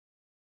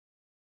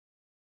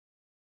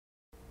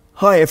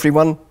Hi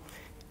everyone.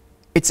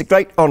 It's a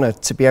great honour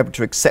to be able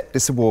to accept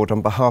this award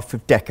on behalf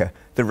of Decca,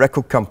 the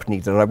record company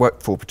that I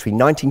worked for between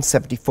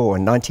 1974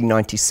 and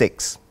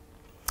 1996.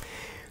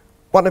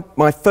 One of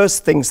my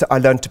first things that I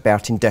learnt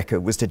about in Decca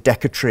was the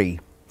Decca Tree.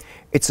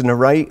 It's an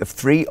array of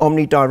 3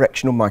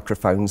 omnidirectional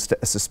microphones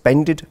that are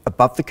suspended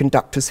above the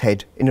conductor's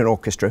head in an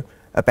orchestra,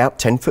 about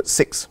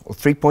 10'6" or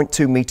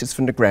 3.2 metres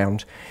from the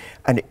ground,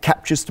 and it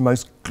captures the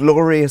most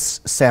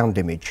glorious sound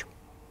image.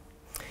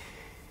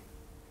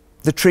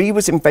 The tree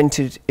was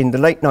invented in the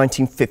late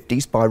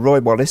 1950s by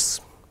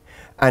Wallace,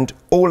 and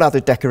all other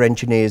Decca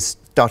engineers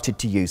started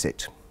to use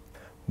it.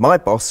 My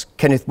boss,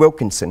 Kenneth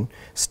Wilkinson,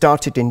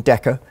 started in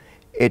Decca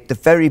at the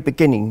very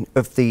beginning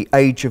of the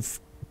age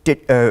of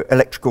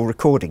electrical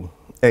recording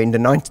in the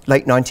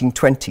late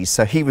 1920s,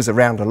 so he was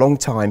around a long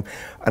time,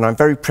 and I'm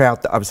very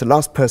proud that I was the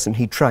last person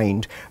he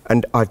trained,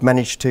 and I've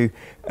managed to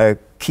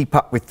keep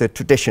up with the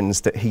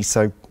traditions that he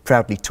so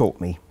proudly taught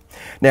me.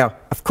 Now,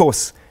 of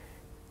course,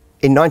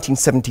 in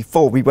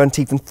 1974, we weren't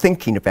even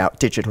thinking about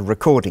digital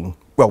recording.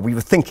 Well, we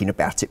were thinking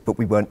about it, but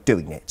we weren't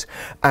doing it.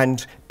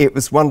 And it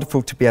was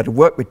wonderful to be able to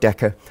work with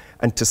Decca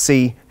and to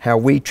see how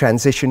we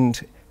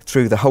transitioned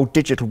through the whole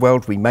digital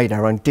world. We made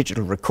our own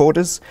digital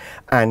recorders,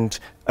 and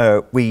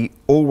we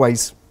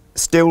always,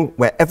 still,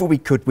 wherever we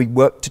could, we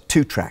worked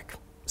to 2-track.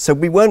 So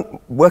we weren't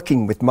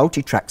working with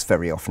multi-tracks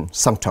very often.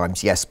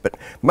 Sometimes, yes, but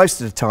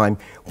most of the time,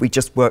 we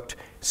just worked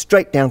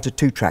straight down to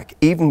 2-track,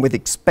 even with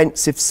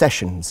expensive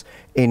sessions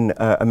in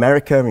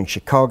America, in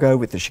Chicago,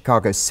 with the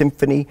Chicago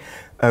Symphony.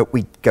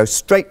 We'd go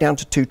straight down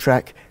to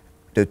 2-track.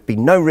 There'd be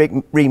no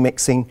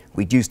remixing.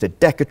 We'd used a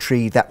Decca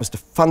Tree. That was the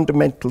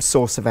fundamental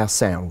source of our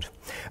sound.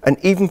 And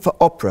even for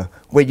opera,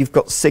 where you've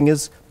got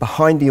singers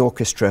behind the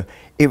orchestra,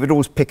 it would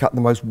always pick up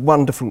the most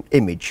wonderful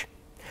image.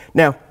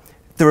 Now,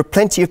 there are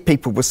plenty of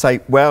people who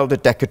say, well, the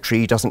Decca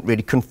Tree doesn't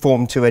really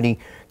conform to any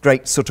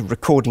great sort of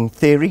recording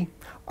theory.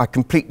 I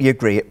completely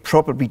agree, it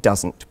probably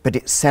doesn't, but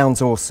it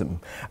sounds awesome.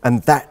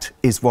 And that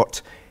is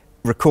what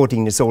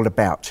recording is all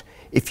about.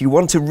 If you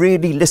want to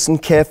really listen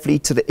carefully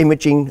to the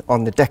imaging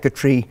on the Decca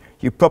Tree,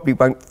 you probably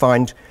won't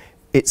find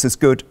it's as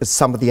good as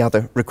some of the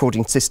other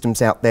recording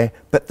systems out there,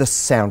 but the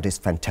sound is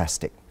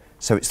fantastic.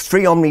 So it's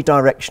 3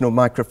 omnidirectional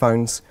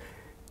microphones,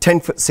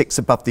 10'6"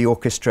 above the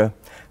orchestra,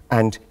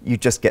 and you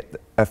just get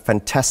a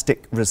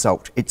fantastic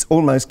result. It's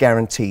almost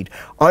guaranteed.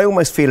 I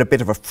almost feel a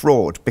bit of a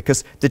fraud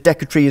because the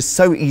Decca Tree is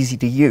so easy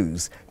to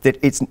use that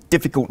it's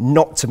difficult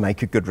not to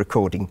make a good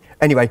recording.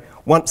 Anyway,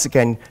 once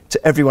again, to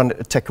everyone at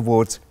the Tech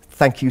Awards,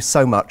 thank you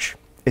so much.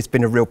 It's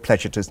been a real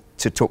pleasure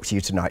to talk to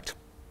you tonight.